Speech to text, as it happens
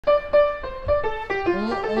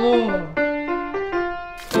Oh.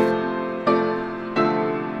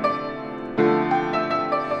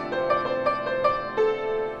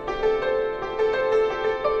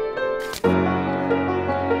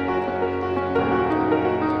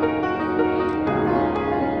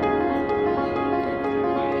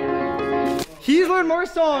 He's learned more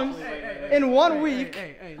songs in 1 week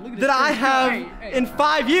than I have in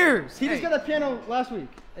 5 years. He just got that piano last week.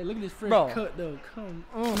 Hey, look at this fresh cut though. Come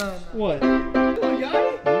on. No. What? Oh, you got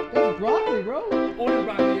it? That's broccoli, bro. Order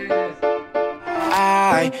broccoli, yeah.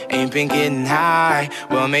 I ain't been getting high.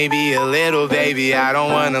 Well, maybe a little, baby, I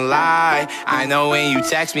don't wanna lie. I know when you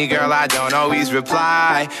text me, girl, I don't always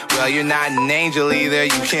reply. Well, you're not an angel either,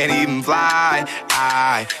 you can't even fly.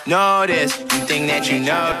 I know this, you think that you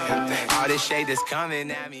know all this shade that's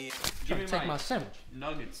coming at me. Give me take my sandwich.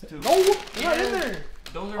 Nuggets too. No, they're not in there.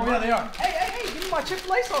 Those are oh, mine. yeah, they are. Hey, give me my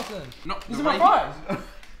Chick-fil-A sauce then. No, these are my fries.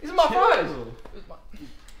 These are my fries.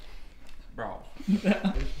 Bro.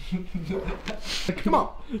 Come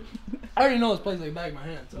on. I already know this place like the back of my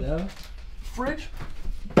hand. So. Yeah. Fridge.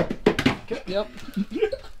 Yep.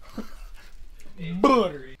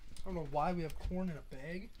 Buttery. I don't know why we have corn in a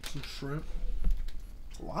bag. Some shrimp.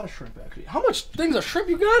 A lot of shrimp actually. How much things of shrimp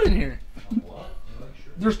you got in here? What?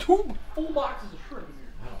 There's 2 full boxes of shrimp in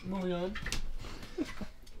here. Moving on.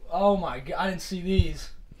 Oh my god, I didn't see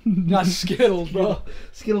these. Not Skittles, bro.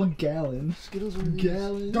 Skittle gallon. Skittles are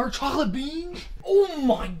gallon. Dark chocolate beans? Oh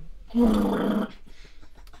my.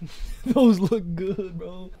 Those look good,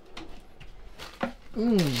 bro.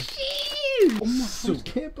 Mmm. Oh my Soup.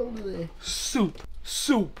 Can't believe it.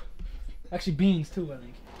 Soup. Actually, beans too, I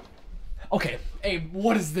think. Okay, hey,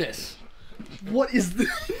 what is this? What is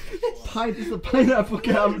this? It's a pineapple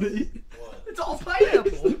cabinet. It's all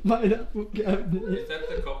pineapple. Pineapple cabinet. Is that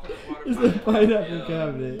the coconut water? It's a pineapple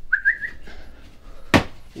cabinet.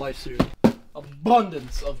 Life cereal.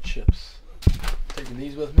 Abundance of chips. Taking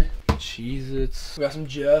these with me. Cheez-Its. We got some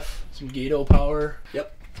Jeff, some Gato Power.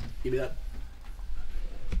 Yep, give me that.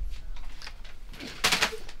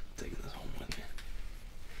 Taking this home with me.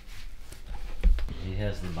 He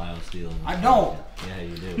has the BioSteel. I don't. Yeah,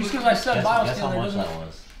 you do. Just because I said BioSteel, guess how there much that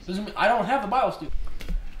was. doesn't mean I don't have the BioSteel.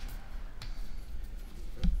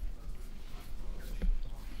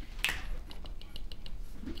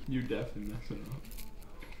 You definitely messing up.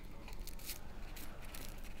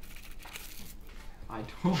 I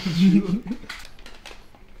told you.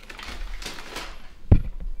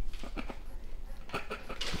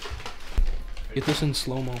 Get this in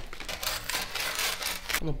slow-mo.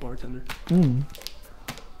 I'm a bartender. Mm.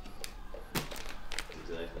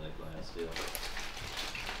 Exactly like BioSteel.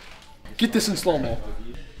 Get this in slow-mo.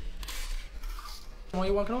 Why are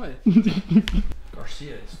you walking away?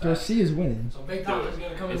 Garcia's winning. So Big Tom is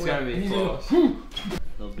gonna come in. It's gonna be close.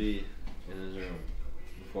 They'll be in his room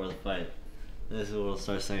before the fight. This is what he'll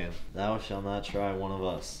start saying. Thou shalt not try one of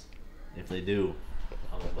us. If they do,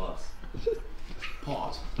 I'm a bust.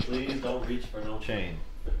 Pause. Please don't reach for no chain.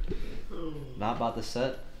 Not about the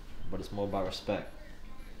set, but it's more about respect.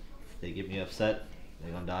 If they get me upset,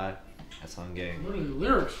 they're gonna die. That's on game. What are the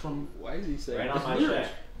lyrics from? Why is he saying Right on my lyrics.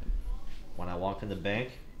 check. When I walk in the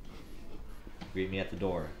bank, greet me at the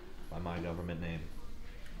door by my government name.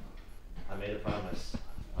 I made a promise.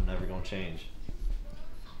 I'm never gonna change.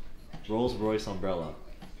 Rolls Royce umbrella.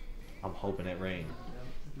 I'm hoping it rains.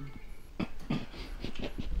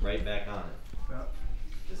 Right back on it.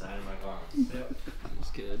 Designing my garments. Yep.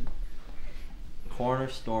 That's good. Corner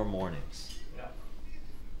store mornings. Yep.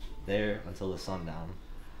 There until the sundown.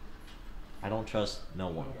 I don't trust no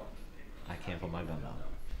one. I can't put my gun down.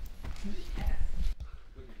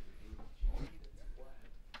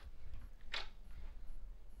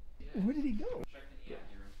 Where did he go?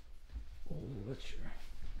 Oh, that's sure.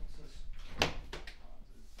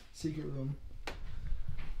 Secret room.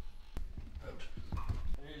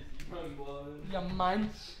 Yeah, man.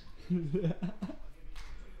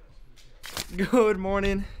 Good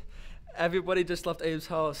morning. Everybody just left Abe's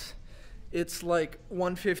house. It's like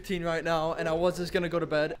 1:15 right now, and I was just gonna go to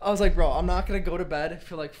bed. I was like, bro, I'm not gonna go to bed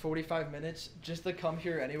for like 45 minutes just to come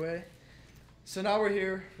here anyway. So now we're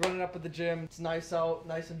here, running up at the gym. It's nice out,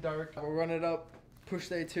 nice and dark. We're running up push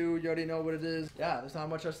day 2. You already know what it is. Yeah, there's not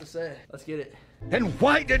much else to say. Let's get it. And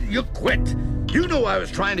why didn't you quit? You knew I was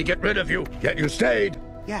trying to get rid of you, yet you stayed.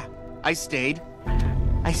 Yeah, I stayed.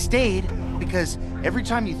 I stayed because every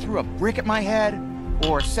time you threw a brick at my head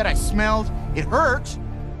or said I smelled, it hurt.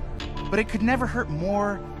 But it could never hurt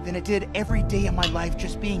more than it did every day of my life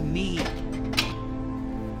just being me.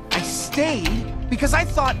 I stayed because I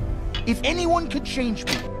thought if anyone could change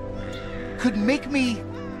me, could make me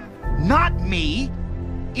not me,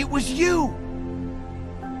 it was you.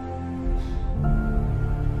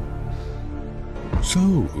 So,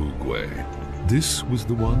 Oogway, this was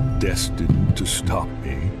the one destined to stop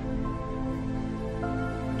me?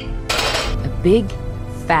 A big,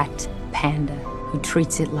 fat panda who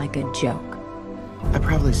treats it like a joke. I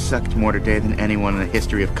probably sucked more today than anyone in the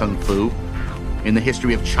history of Kung Fu, in the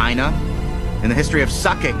history of China, in the history of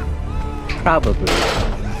sucking. Probably.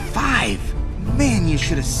 5? Man, you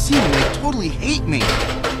should have seen them. They totally hate me.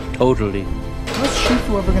 Totally. How's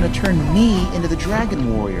Shifu ever gonna turn me into the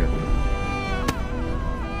Dragon Warrior?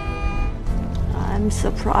 I'm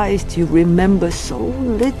surprised you remember so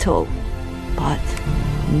little, but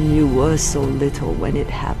you were so little when it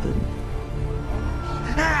happened.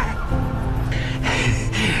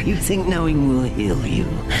 You think knowing will heal you?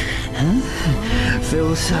 Huh?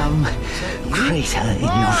 Fill some crater in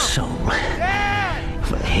your soul.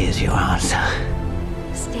 Well, here's your answer.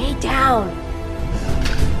 Stay down.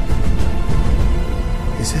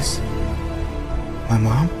 Is this my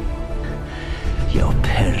mom? Your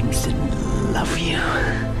parents didn't love you.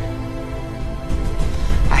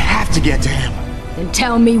 I have to get to him. Then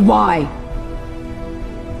tell me why.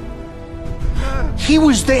 He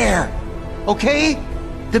was there, okay?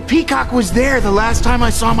 The peacock was there the last time I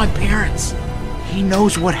saw my parents. He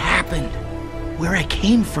knows what happened, where I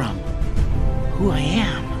came from, who I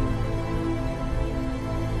am.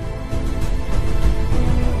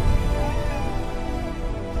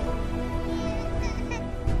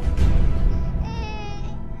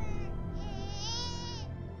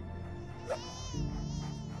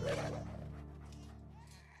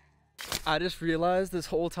 I just realized this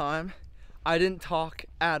whole time I didn't talk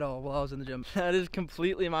at all while I was in the gym. That is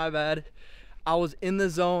completely my bad. I was in the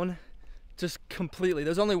zone just completely.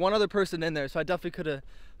 There's only one other person in there, so I definitely could have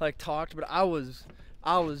like talked, but I was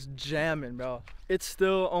jamming, bro. It's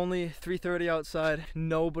still only 3:30 outside.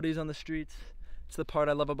 Nobody's on the streets. It's the part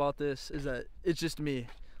I love about this, is that it's just me.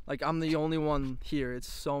 Like, I'm the only one here.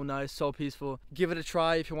 It's so nice, so peaceful. Give it a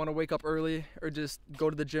try if you want to wake up early or just go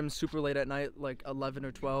to the gym super late at night, like 11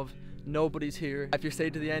 or 12. Nobody's here. If you stay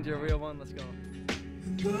to the end, you're a real one. Let's go.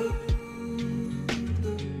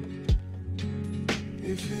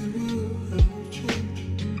 If it will help.